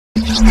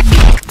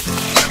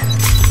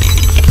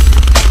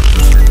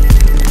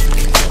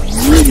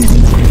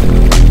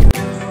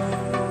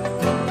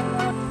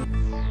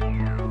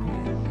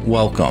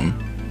Welcome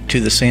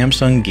to the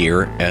Samsung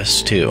Gear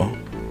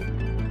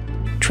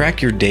S2. Track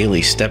your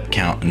daily step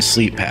count and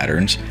sleep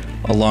patterns,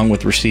 along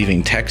with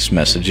receiving text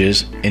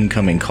messages,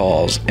 incoming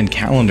calls, and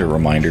calendar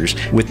reminders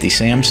with the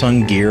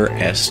Samsung Gear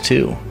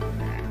S2.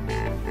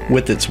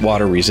 With its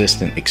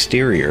water-resistant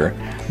exterior,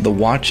 the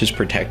watch is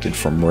protected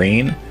from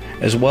rain,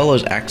 as well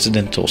as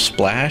accidental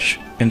splash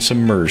and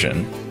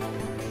submersion.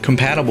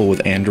 Compatible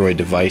with Android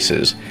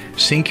devices,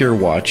 sync your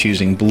watch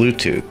using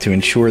Bluetooth to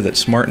ensure that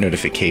smart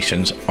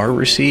notifications are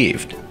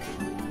received.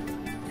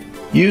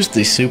 Use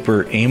the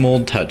Super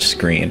AMOLED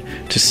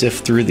touchscreen to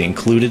sift through the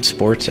included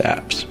sports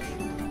apps.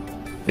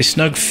 A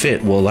snug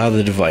fit will allow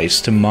the device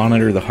to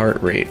monitor the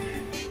heart rate.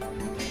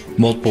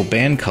 Multiple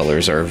band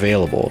colors are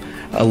available,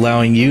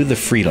 allowing you the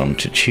freedom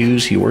to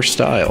choose your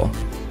style.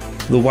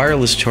 The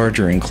wireless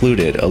charger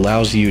included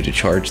allows you to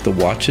charge the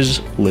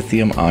watch's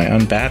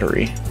lithium-ion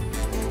battery.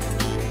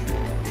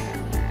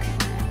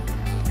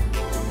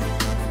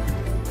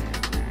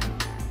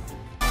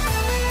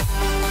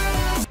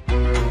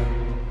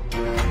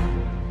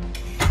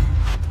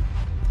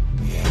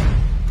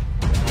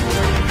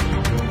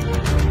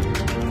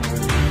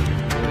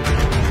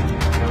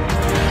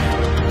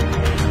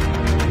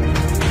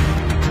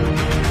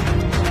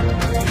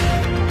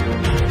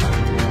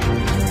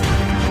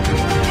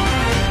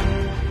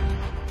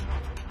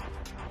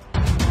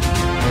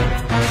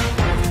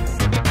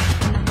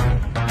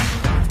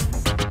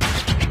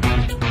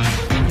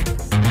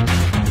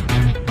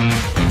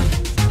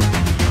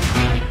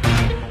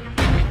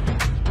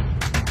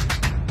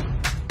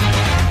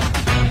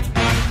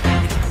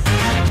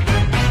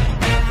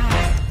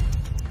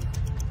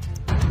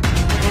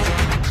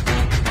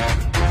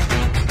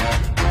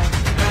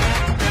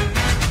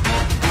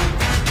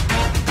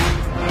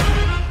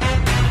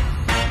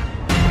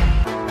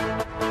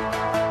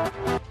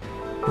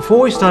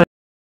 Before we start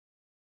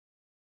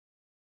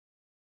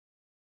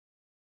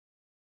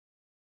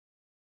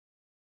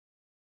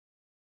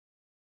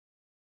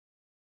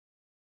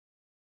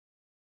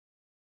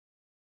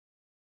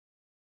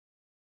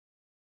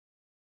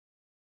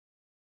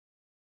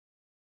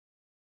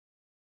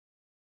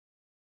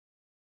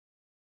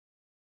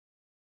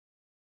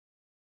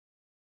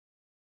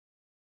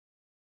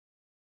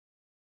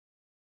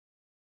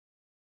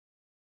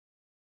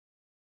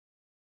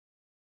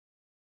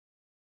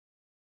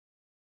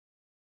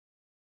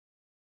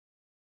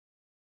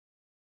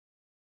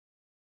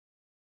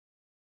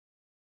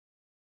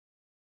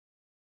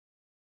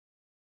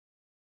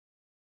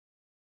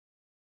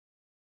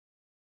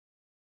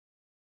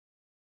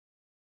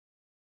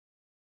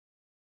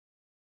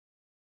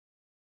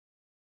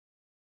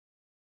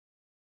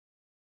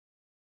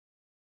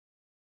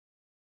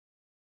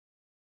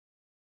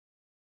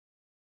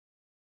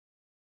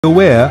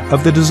aware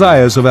of the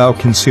desires of our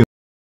consumers.